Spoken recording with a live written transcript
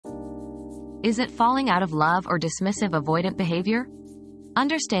Is it falling out of love or dismissive avoidant behavior?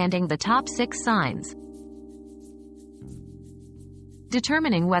 Understanding the top 6 signs.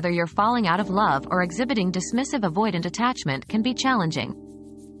 Determining whether you're falling out of love or exhibiting dismissive avoidant attachment can be challenging.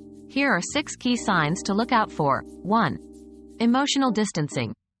 Here are 6 key signs to look out for. 1. Emotional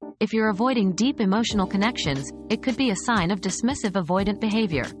distancing. If you're avoiding deep emotional connections, it could be a sign of dismissive avoidant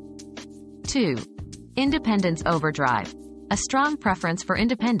behavior. 2. Independence overdrive. A strong preference for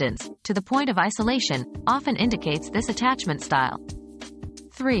independence, to the point of isolation, often indicates this attachment style.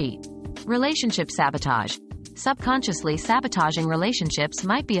 3. Relationship sabotage. Subconsciously sabotaging relationships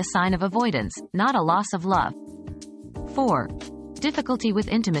might be a sign of avoidance, not a loss of love. 4. Difficulty with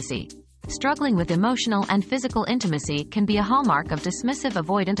intimacy. Struggling with emotional and physical intimacy can be a hallmark of dismissive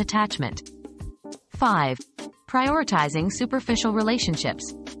avoidant attachment. 5. Prioritizing superficial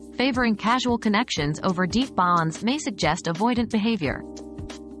relationships. Favoring casual connections over deep bonds may suggest avoidant behavior.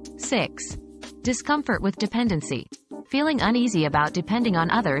 6. Discomfort with dependency. Feeling uneasy about depending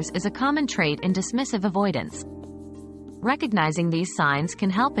on others is a common trait in dismissive avoidance. Recognizing these signs can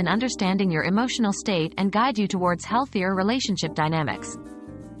help in understanding your emotional state and guide you towards healthier relationship dynamics.